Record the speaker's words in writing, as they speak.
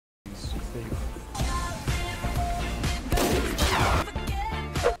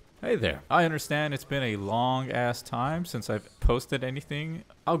Hey there. I understand it's been a long ass time since I've posted anything.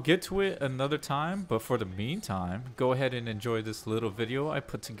 I'll get to it another time, but for the meantime, go ahead and enjoy this little video I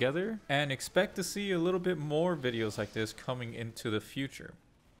put together and expect to see a little bit more videos like this coming into the future.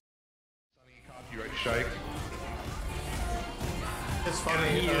 Copyright strike. It's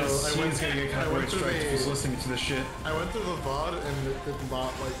funny, I went through the listening to this shit. I went through the VOD and it did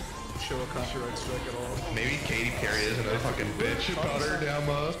not like show a copyright strike at all. Maybe Katy Perry is another fucking bitch who caught her down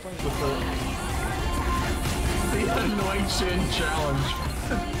the annoying chin challenge.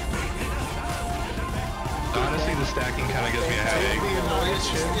 Honestly, the stacking kind of gives me a headache. The annoying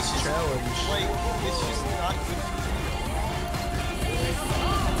chin challenge. Like, it's just not good.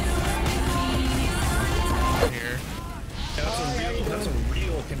 Here. That's a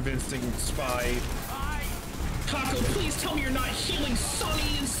real convincing spy. Taco, please tell me you're not healing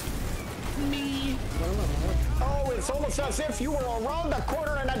Sonny's me. Oh, it's almost as if you were around the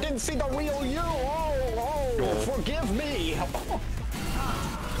corner and I didn't see the real you. Oh, forgive me.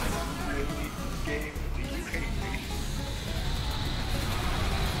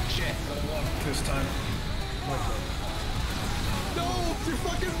 Shit, this time. No, you're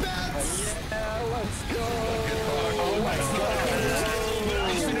fucking bats! Yeah, let's go. Oh my god.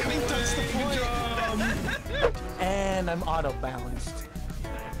 And I'm auto balanced.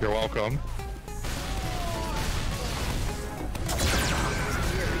 You're welcome.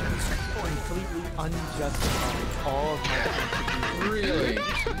 Completely unjustified. All of my Really?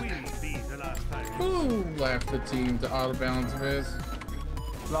 Who left the team to auto balance this?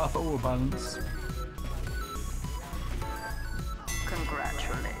 Laugh auto balance.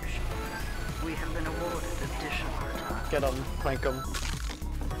 Congratulations. We have been awarded additional time. Get him, crank him.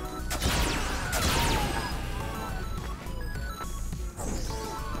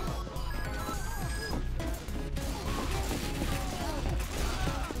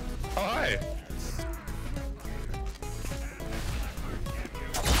 Oh, hi.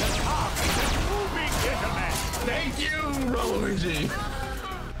 Thank you, Rauigi.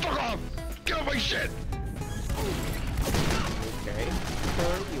 Fuck off! Get off my shit! Okay.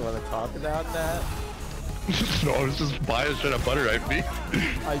 You want to talk about that? No, it's just bias trying to butter knife me.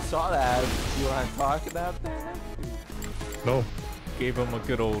 I saw that. You want to talk about that? No. Gave him a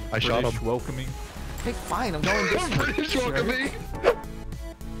good old I shot British him. welcoming. Hey, fine. I'm going this way. British welcoming.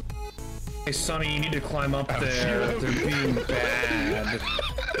 Hey, Sonny, you need to climb up there. They're being bad.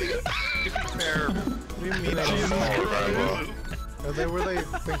 What do you mean? Are they where they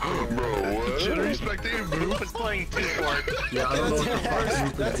think they are? Bro, what? Should I respect you, Moop? It's playing two fort. Yeah, I don't know what the fuck Moop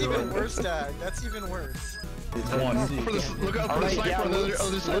is That's even doing. worse, Dag. That's even worse. One. For this, look out for the Alright, sniper yeah, on the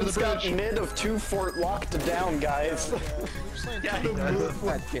other side of the got bridge. mid of 2 fort locked down, guys. Yeah, he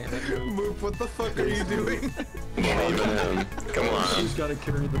God damn it. Moop, what the fuck are you doing? Come on. She's gotta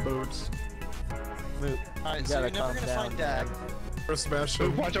carry the boats. Alright, so you're never gonna find Dag. Or smash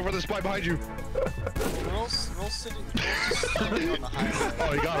him. Watch out for the spy behind you. Girls sitting on the highway.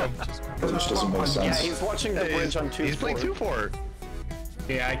 Oh, he got him. Which doesn't make sense. Yeah, he's watching the bridge on 2 He's playing 2 fort.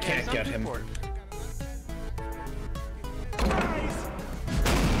 Yeah, I can't get him.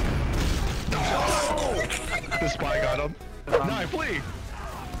 The spy got him. No, flee.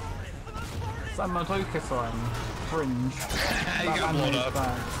 Samadokifying. Fringe. He got blown up.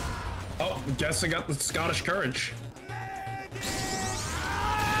 Oh, guess I got the Scottish courage.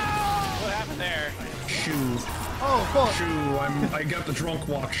 What happened there? Shoo. Oh, fuck. Shoo, I got the drunk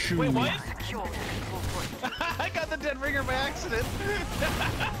walk. Shoo. Wait, what? I got the dead ringer by accident.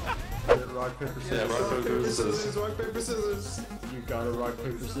 Rock, paper, scissors. Yeah, rock, paper, scissors. Rock, paper, scissors. You gotta rock,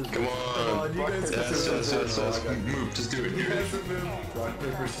 paper, scissors. Come on. You guys Yes. Move, just do it. Rock,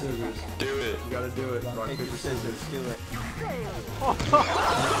 paper, scissors. Do it. You gotta do it. Rock, paper, scissors. Do it.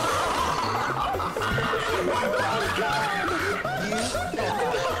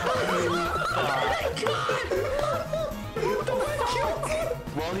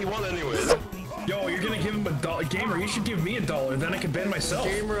 Well, he won anyways. Yo, you're gonna give him a dollar. Gamer, you should give me $1, then I can ban myself.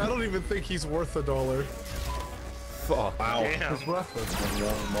 Gamer, I don't even think he's worth $1. Fuck. Wow. It's worth it.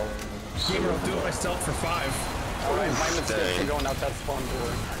 Gamer, I'll do it myself for 5. Alright, my mistake for going out that spawn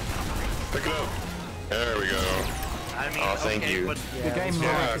door. Pick it up. There we go. I mean, Oh, thank you. But Yeah, The game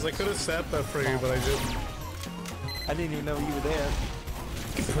Yeah. Because I could have sat that for you, but I didn't. I didn't even know you were there.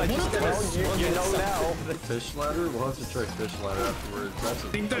 Well, you know now. Fish ladder? We'll have to try fish ladder afterwards. That's I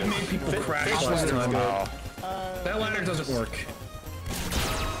think that made people crash last time. Wow. That ladder doesn't work.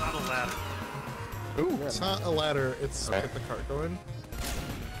 not a ladder. Ooh, it's not a ladder, it's get the cart going.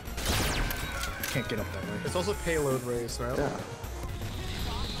 Can't get up that way. It's also payload race, right? Yeah.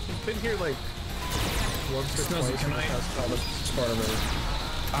 been here like once or twice in the past couple of part of it.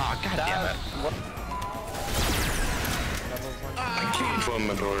 Ah, god damn it.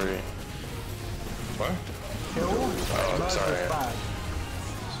 Inflammatory. What? Oh, I'm sorry.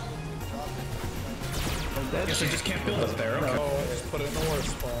 Guess I just can't build up there. Okay. No, just put it in the worst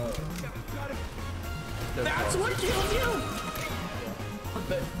spot. That's what killed you!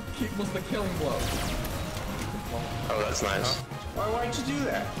 That was the killing blow. Oh, that's nice. Why'd you do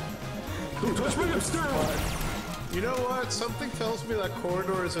that? Touch me upstairs! You know what? Something tells me that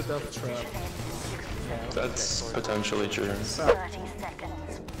corridor is a death trap. That's potentially true. 30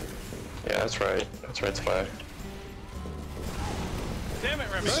 seconds. Yeah, that's right. That's right, Spy. Damn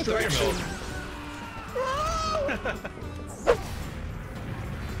it, Remy. Distraction.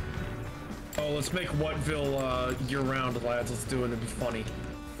 Oh, let's make Whatville year-round, lads. Let's do it. It'd be funny.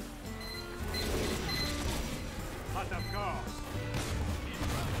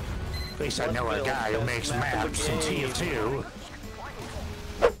 At least I know a guy who makes maps in TF2.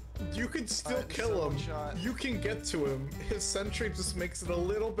 You can still kill him. You can get to him. His sentry just makes it a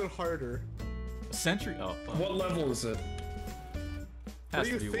little bit harder. Sentry. Oh, What level is it? has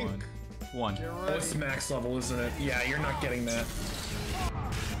do to you be think? one. Oh, it's max level, isn't it? Yeah, you're not getting that.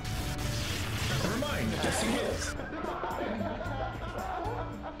 Never mind. Yes, he is.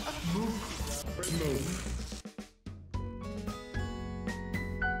 Move.